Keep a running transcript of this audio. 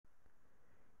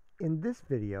In this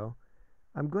video,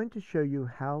 I'm going to show you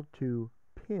how to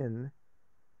pin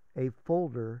a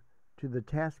folder to the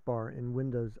taskbar in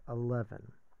Windows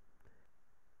 11.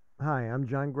 Hi, I'm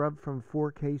John Grubb from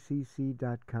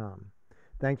 4kcc.com.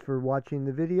 Thanks for watching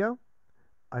the video.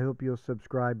 I hope you'll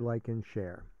subscribe, like, and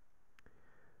share.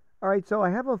 Alright, so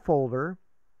I have a folder.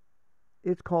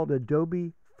 It's called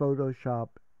Adobe Photoshop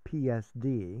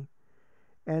PSD,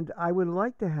 and I would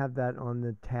like to have that on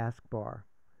the taskbar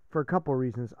for a couple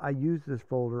reasons. I use this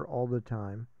folder all the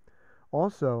time.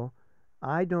 Also,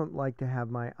 I don't like to have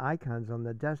my icons on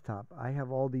the desktop. I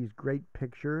have all these great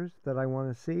pictures that I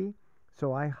want to see,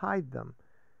 so I hide them.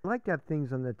 I like to have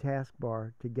things on the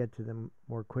taskbar to get to them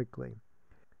more quickly.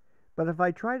 But if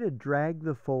I try to drag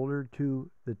the folder to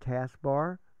the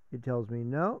taskbar, it tells me,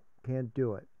 no, can't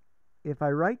do it. If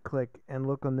I right-click and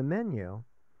look on the menu,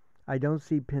 I don't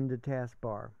see Pin to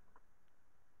Taskbar.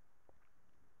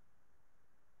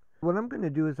 What I'm going to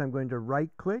do is I'm going to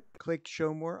right-click, click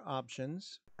Show More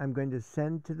Options. I'm going to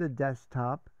send to the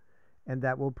desktop, and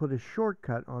that will put a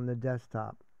shortcut on the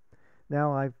desktop.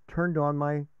 Now I've turned on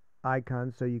my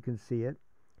icon so you can see it.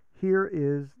 Here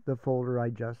is the folder I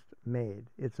just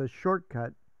made. It's a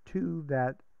shortcut to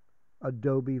that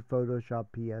Adobe Photoshop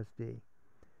PSD.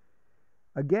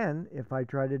 Again, if I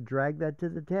try to drag that to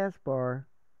the taskbar,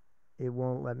 it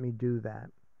won't let me do that.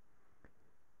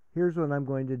 Here's what I'm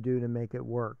going to do to make it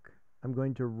work. I'm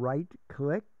going to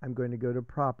right-click. I'm going to go to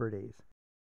Properties.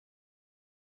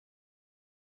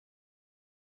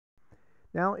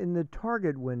 Now in the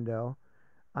Target window,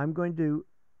 I'm going to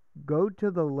go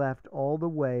to the left all the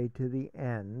way to the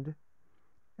end,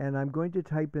 and I'm going to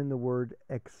type in the word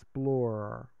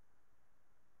Explorer.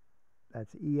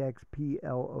 That's E-X-P-L-O-R-E-R,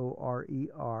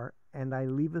 and I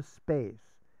leave a space.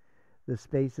 The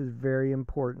space is very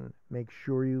important. Make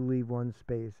sure you leave one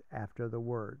space after the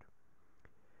word.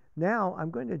 Now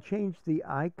I'm going to change the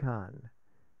icon.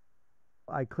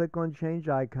 I click on Change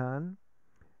Icon,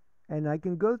 and I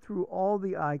can go through all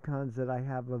the icons that I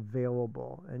have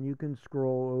available, and you can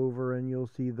scroll over and you'll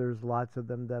see there's lots of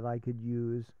them that I could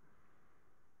use.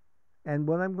 And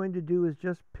what I'm going to do is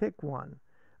just pick one.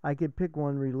 I could pick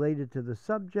one related to the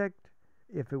subject,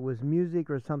 if it was music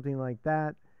or something like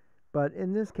that. But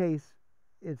in this case,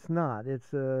 it's not.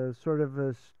 It's a sort of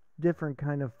a different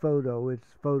kind of photo.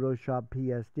 It's Photoshop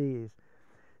PSDs.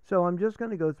 So I'm just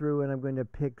going to go through and I'm going to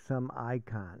pick some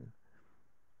icon.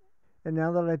 And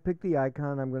now that I picked the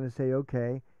icon, I'm going to say,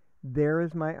 okay, there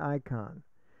is my icon.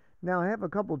 Now I have a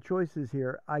couple choices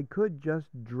here. I could just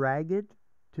drag it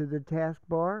to the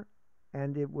taskbar,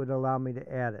 and it would allow me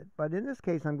to add it. But in this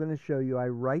case, I'm going to show you, I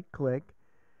right-click.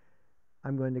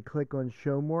 I'm going to click on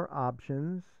Show More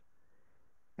Options.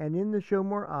 And in the Show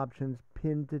More Options,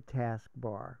 Pin to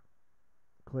Taskbar.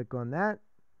 Click on that.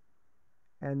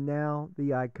 And now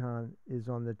the icon is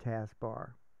on the taskbar.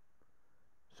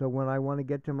 So when I want to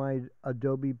get to my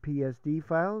Adobe PSD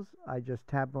files, I just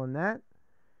tap on that,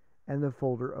 and the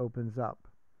folder opens up.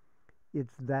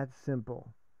 It's that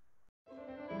simple.